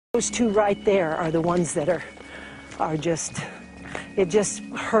Those two right there are the ones that are just, it just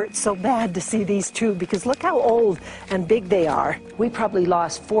hurts so bad to see these two, because look how old and big they are. We probably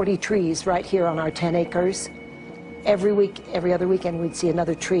lost 40 trees right here on our 10 acres. Every week, every other weekend, we'd see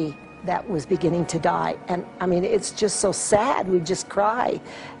another tree that was beginning to die. And I mean, it's just so sad, we'd just cry.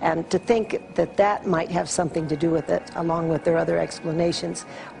 And to think that that might have something to do with it, along with their other explanations,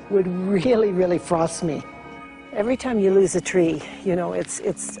 would really, really frost me. Every time you lose a tree, you know, it's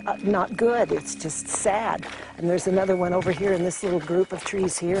not good, it's just sad. And there's another one over here in this little group of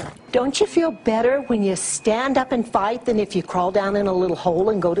trees here. Don't you feel better when you stand up and fight than if you crawl down in a little hole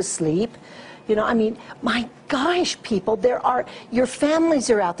and go to sleep? You know, I mean, my gosh, people, your families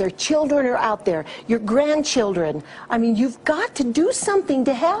are out there, children are out there, your grandchildren. I mean, you've got to do something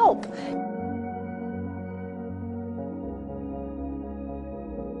to help.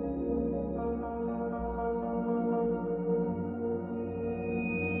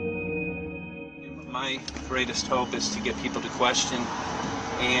 My greatest hope is to get people to question,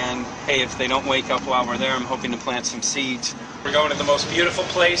 and hey, if they don't wake up while we're there, I'm hoping to plant some seeds. We're going to the most beautiful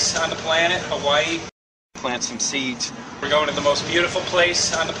place on the planet, Hawaii. Plant some seeds. We're going to the most beautiful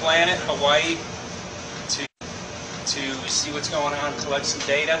place on the planet, Hawaii, to see what's going on, collect some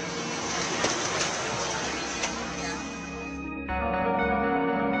data.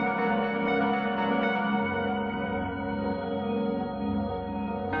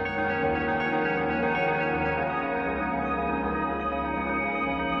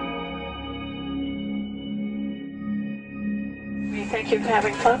 Thank you for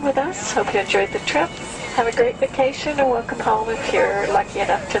having fun with us. Hope you enjoyed the trip. Have a great vacation and welcome home if you're lucky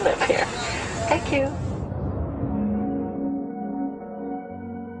enough to live here. Thank you.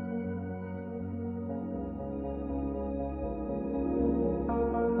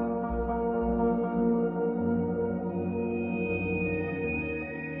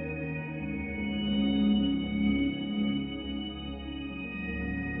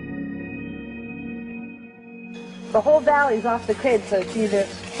 The whole valley's off the grid, so it's either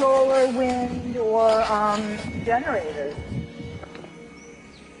solar, wind, or generators.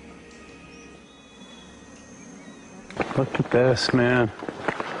 Look at this, man.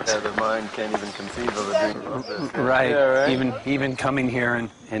 Yeah, the mind can't even conceive of it being like this. Right. Yeah, right. Even coming here,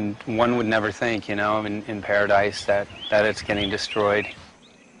 and one would never think, you know, in paradise that it's getting destroyed.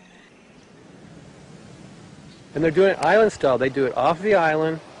 And they're doing it island style. They do it off the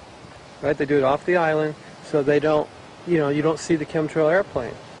island, right? They do it off the island, so they don't, you know, you don't see the chemtrail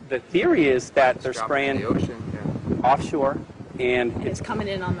airplane. The theory is that they're spraying the ocean, offshore, and it's coming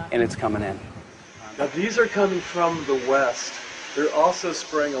in on the... And it's coming in. Now these are coming from the west. They're also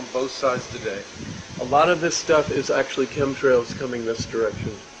spraying on both sides today. A lot of this stuff is actually chemtrails coming this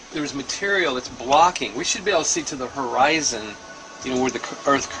direction. There's material that's blocking. We should be able to see to the horizon, you know, where the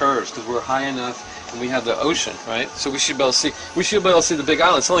Earth curves, because we're high enough and we have the ocean, right? So we should be able to see. We should be able to see the Big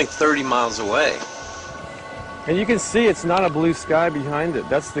Island. It's only 30 miles away. And you can see it's not a blue sky behind it.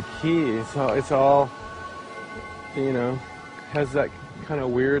 That's the key. It's all, you know, has that kind of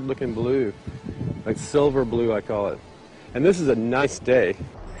weird looking blue, like silver blue, I call it. And this is a nice day.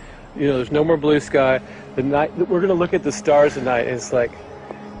 You know, there's no more blue sky. The night, we're going to look at the stars at night, and it's like,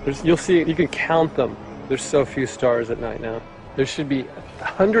 you'll see, you can count them. There's so few stars at night now. There should be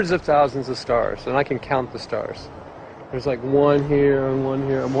hundreds of thousands of stars, and I can count the stars. There's like one here, and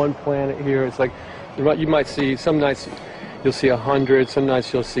one planet here. It's like, you might see, some nights you'll see 100, some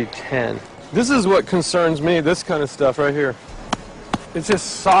nights you'll see 10. This is what concerns me, this kind of stuff right here. It's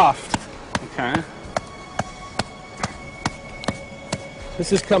just soft. Okay. This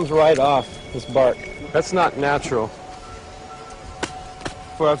just comes right off, this bark. That's not natural.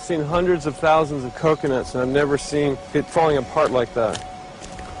 Where I've seen hundreds of thousands of coconuts and I've never seen it falling apart like that.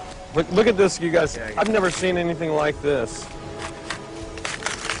 Look at this, you guys. I've never seen anything like this.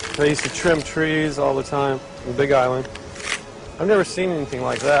 They used to trim trees all the time in the Big Island. I've never seen anything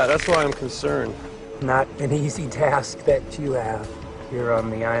like that. That's why I'm concerned. Not an easy task that you have here on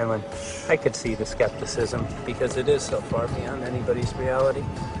the island. I could see the skepticism because it is so far beyond anybody's reality.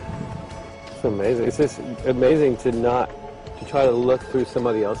 It's amazing. It's just amazing to try to look through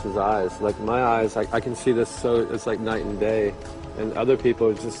somebody else's eyes. Like my eyes, I can see this so it's like night and day, and other people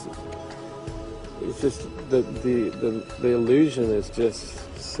it's just the illusion is just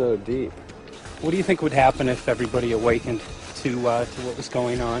so deep. What do you think would happen if everybody awakened to what was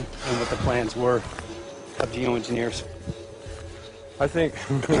going on and what the plans were of geoengineers? I think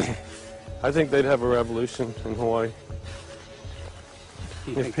they'd have a revolution in Hawaii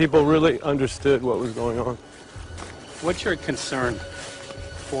if people really understood what was going on. What's your concern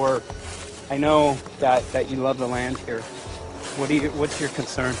for, I know that you love the land here. What's your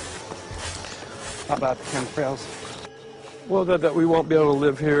concern about the chemtrails? Well, that we won't be able to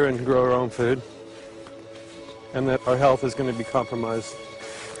live here and grow our own food, and that our health is going to be compromised.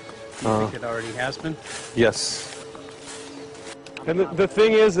 Do you think it already has been? Yes. And the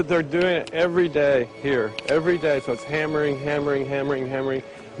thing is that they're doing it every day here, every day. So it's hammering, hammering, hammering, hammering,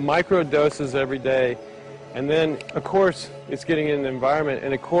 micro doses every day. And then, of course, it's getting in the environment,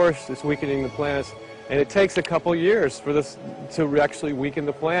 and of course, it's weakening the plants. And it takes a couple years for this to actually weaken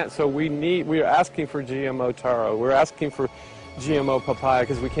the plant. So we are asking for GMO taro. We're asking for GMO papaya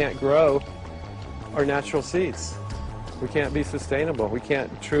because we can't grow our natural seeds. We can't be sustainable. We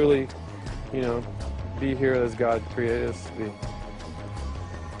can't truly, you know, be here as God created us to be.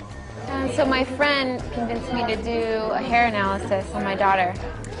 So my friend convinced me to do a hair analysis on my daughter.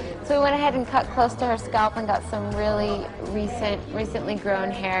 So we went ahead and cut close to her scalp and got some really recently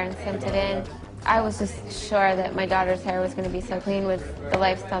grown hair and sent it in. I was just sure that my daughter's hair was going to be so clean with the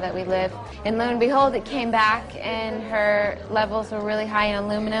lifestyle that we live. And lo and behold, it came back and her levels were really high in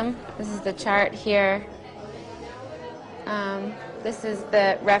aluminum. This is the chart here. This is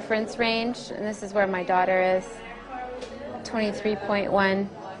the reference range, and this is where my daughter is, 23.1.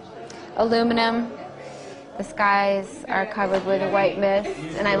 Aluminum. The skies are covered with a white mist,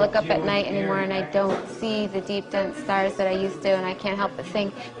 and I look up at night anymore and I don't see the deep, dense stars that I used to, and I can't help but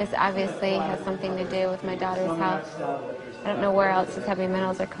think this obviously has something to do with my daughter's health. I don't know where else these heavy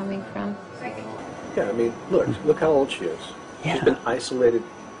metals are coming from. Yeah, I mean, look how old she is. Yeah. She's been isolated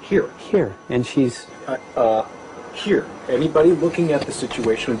here. Here, and she's... Here. Anybody looking at the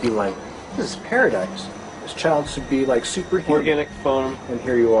situation would be like, this is paradise. This child should be like superhuman. Organic foam. And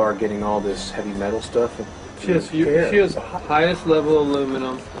here you are getting all this heavy metal stuff. And she has highest level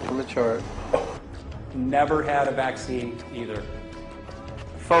aluminum on the chart. Never had a vaccine either.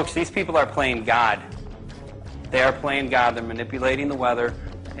 Folks, these people are playing God. They are playing God. They're manipulating the weather,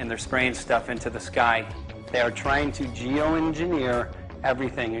 and they're spraying stuff into the sky. They are trying to geo-engineer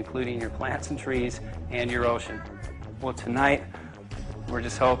everything, including your plants and trees and your ocean. Well, tonight, we're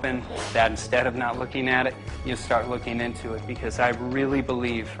just hoping that instead of not looking at it, you start looking into it, because I really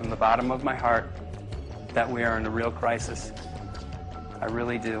believe from the bottom of my heart that we are in a real crisis. I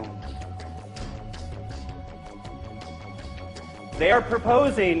really do. They are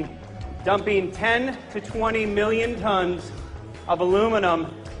proposing dumping 10 to 20 million tons of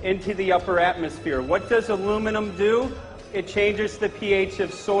aluminum into the upper atmosphere. What does aluminum do? It changes the pH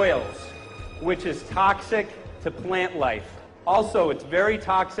of soils, which is toxic to plant life. Also, it's very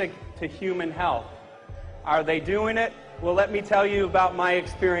toxic to human health. Are they doing it? Well, let me tell you about my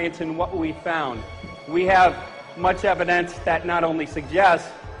experience and what we found. We have much evidence that not only suggests,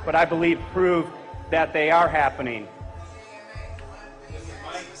 but I believe prove that they are happening.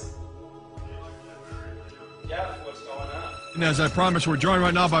 Jeff, what's going on? And as I promised, we're joined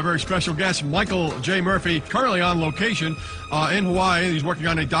right now by a very special guest, Michael J. Murphy, currently on location in Hawaii. He's working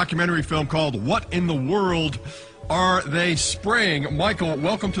on a documentary film called What in the World Are They Spraying? Michael,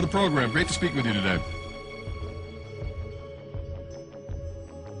 welcome to the program. Great to speak with you today.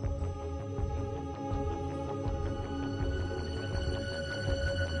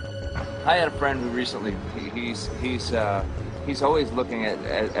 I had a friend who recently, he's always looking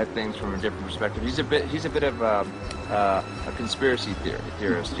at things from a different perspective. He's a bit of a conspiracy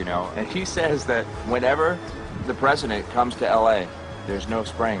theorist, you know, and he says that whenever the president comes to LA, there's no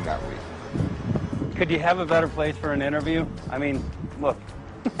spraying that week. Could you have a better place for an interview? I mean, look.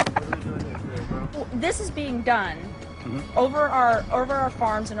 This is being done over our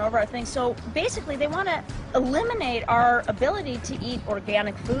farms and over our things. So basically, they want to eliminate our ability to eat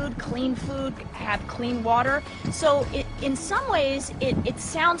organic food, have clean water. So in some ways, it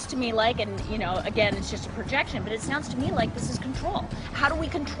sounds to me like, and you know, again, it's just a projection, but it sounds to me like this is control. How do we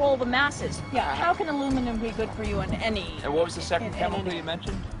control the masses? Yeah. How can aluminum be good for you in any? And what was the second chemical you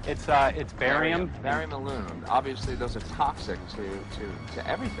mentioned? It's barium. Barium, aluminum. Obviously, those are toxic to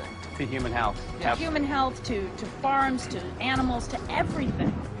everything. To human health. To human health, to farms, to animals, to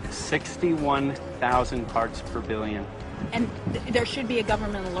everything. 61,000 parts per billion. And there should be a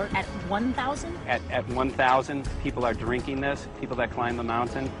government alert at 1,000? At 1,000, people are drinking this. People that climb the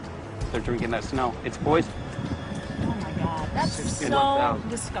mountain, they're drinking that snow. It's poison. Oh my God, that's so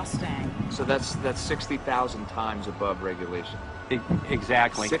disgusting. So that's 60,000 times above regulation.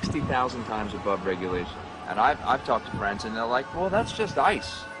 Exactly. 60,000 times above regulation. And I've talked to friends, and they're like, well, that's just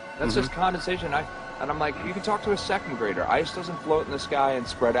ice. That's just condensation. And I'm like, you can talk to a second grader. Ice doesn't float in the sky and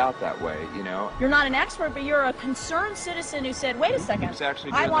spread out that way, you know? You're not an expert, but you're a concerned citizen who said, wait a second. Who's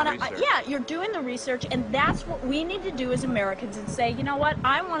actually doing the research. Yeah, you're doing the research, and that's what we need to do as Americans and say, you know what,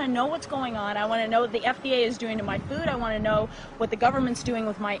 I want to know what's going on. I want to know what the FDA is doing to my food. I want to know what the government's doing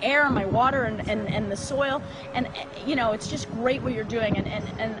with my air, my water, and the soil. And, you know, it's just great what you're doing,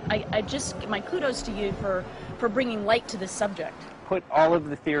 and I just, my kudos to you for bringing light to this subject. Put all of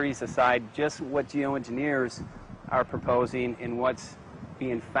the theories aside, just what geoengineers are proposing and what's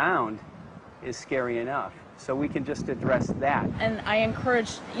being found is scary enough. So we can just address that. And I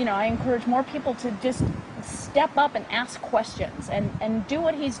encourage more people to just step up and ask questions and do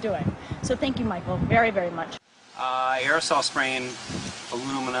what he's doing. So thank you, Michael, very, very much. Aerosol spraying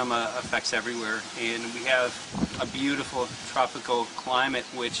aluminum affects everywhere, and we have a beautiful tropical climate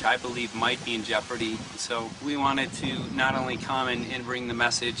which I believe might be in jeopardy. So we wanted to not only come and bring the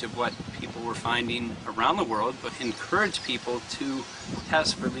message of what people were finding around the world, but encourage people to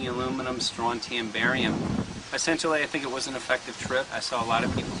test for the aluminum, strontium, barium. Essentially, I think it was an effective trip. I saw a lot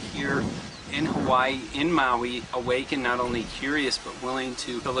of people here in Hawaii, in Maui, awake and not only curious, but willing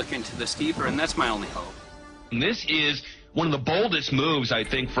to look into this deeper, and that's my only hope. This is one of the boldest moves, I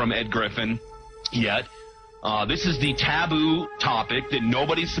think, from Ed Griffin yet. This is the taboo topic that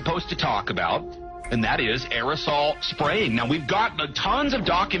nobody's supposed to talk about, and that is aerosol spraying. Now, we've got tons of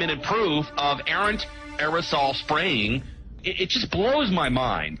documented proof of errant aerosol spraying. It just blows my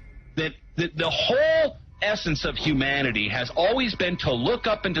mind that the whole essence of humanity has always been to look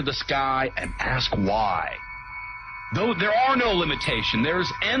up into the sky and ask why. Though there are no limitations, there's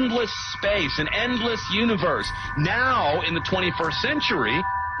endless space, an endless universe. Now, in the 21st century,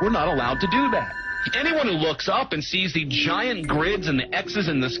 we're not allowed to do that. Anyone who looks up and sees the giant grids and the X's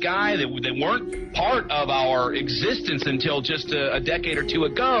in the sky that weren't part of our existence until just a decade or two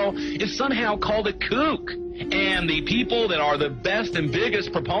ago is somehow called a kook. And the people that are the best and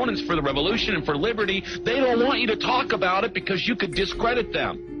biggest proponents for the revolution and for liberty, they don't want you to talk about it because you could discredit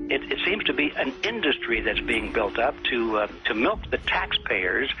them. It seems to be an industry that's being built up to milk the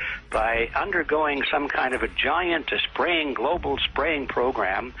taxpayers by undergoing some kind of a giant global spraying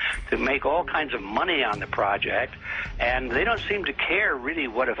program to make all kinds of money on the project, and they don't seem to care really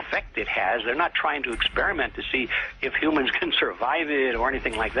what effect it has. They're not trying to experiment to see if humans can survive it or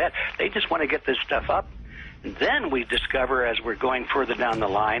anything like that. They just want to get this stuff up. And then we discover, as we're going further down the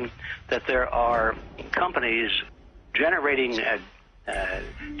line, that there are companies generating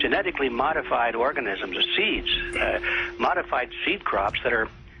genetically modified organisms, or seeds, modified seed crops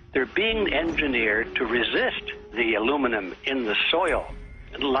they're being engineered to resist the aluminum in the soil.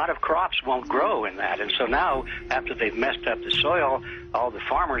 And a lot of crops won't grow in that, and so now, after they've messed up the soil, all the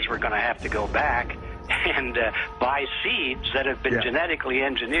farmers were going to have to go back and buy seeds that have been genetically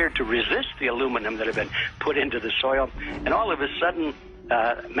engineered to resist the aluminum that have been put into the soil, and all of a sudden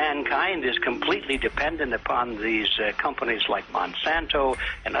mankind is completely dependent upon these companies like Monsanto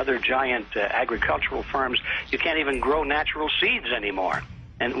and other giant agricultural firms. You can't even grow natural seeds anymore,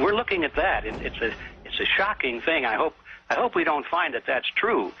 and we're looking at that. It's a shocking thing. I hope we don't find that that's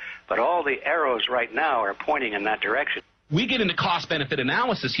true, but all the arrows right now are pointing in that direction. We get into cost-benefit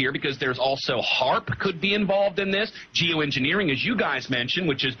analysis here because there's also HARP could be involved in this, geoengineering, as you guys mentioned,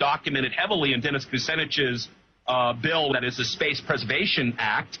 which is documented heavily in Dennis Kucinich's bill, that is the Space Preservation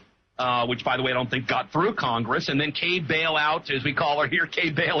Act, which, by the way, I don't think got through Congress. And then Kay Bailout, as we call her here, Kay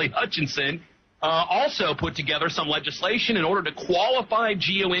Bailey Hutchinson, also put together some legislation in order to qualify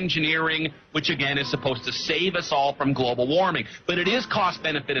geoengineering, which, again, is supposed to save us all from global warming. But it is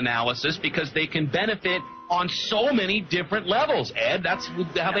cost-benefit analysis because they can benefit on so many different levels. Ed, that's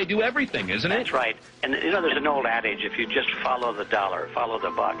how they do everything, isn't it? That's right. And, you know, there's an old adage, if you just follow the dollar, follow the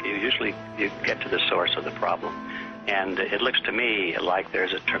buck, you get to the source of the problem. And it looks to me like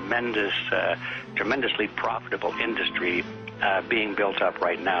there's a tremendously profitable industry being built up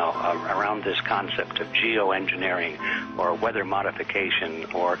right now around this concept of geoengineering or weather modification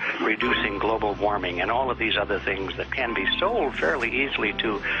or reducing global warming and all of these other things that can be sold fairly easily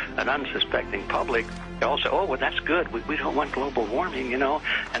to an unsuspecting public. They all say, oh, well, that's good. We don't want global warming, you know.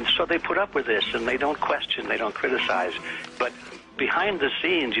 And so they put up with this, and they don't question, they don't criticize. But behind the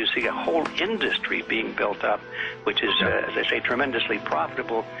scenes, you see a whole industry being built up, which is, as I say, tremendously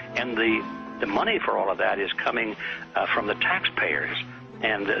profitable, and the money for all of that is coming from the taxpayers.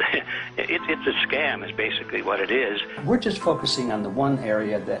 And it's a scam is basically what it is. We're just focusing on the one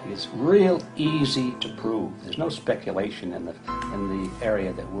area that is real easy to prove. There's no speculation in the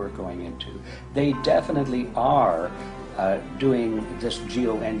area that we're going into. They definitely are doing this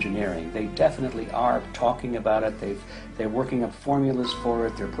geoengineering. They definitely are talking about it. They're working up formulas for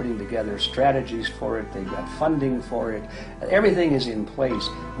it. They're putting together strategies for it. They've got funding for it. Everything is in place.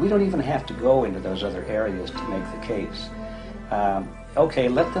 We don't even have to go into those other areas to make the case. Okay,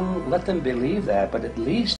 let them believe that, but at least